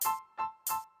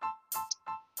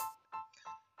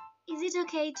it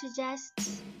okay to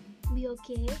just be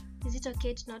okay? Is it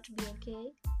okay to not be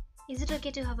okay? Is it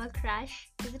okay to have a crush?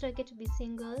 Is it okay to be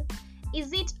single?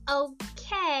 Is it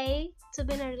okay to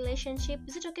be in a relationship?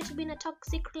 Is it okay to be in a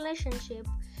toxic relationship?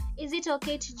 Is it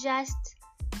okay to just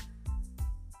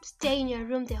stay in your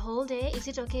room the whole day? Is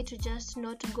it okay to just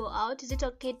not go out? Is it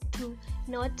okay to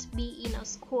not be in a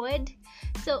squad?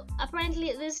 So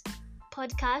apparently this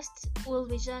podcast will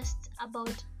be just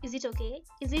about, is it okay?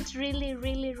 Is it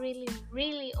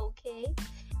really okay?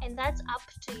 And that's up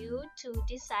to you to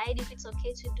decide if it's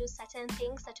okay to do certain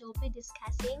things that we'll be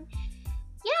discussing.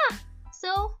 Yeah,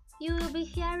 so you will be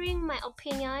hearing my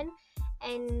opinion,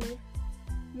 and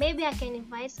maybe I can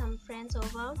invite some friends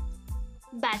over.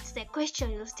 But the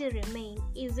question will still remain,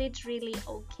 is it really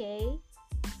okay?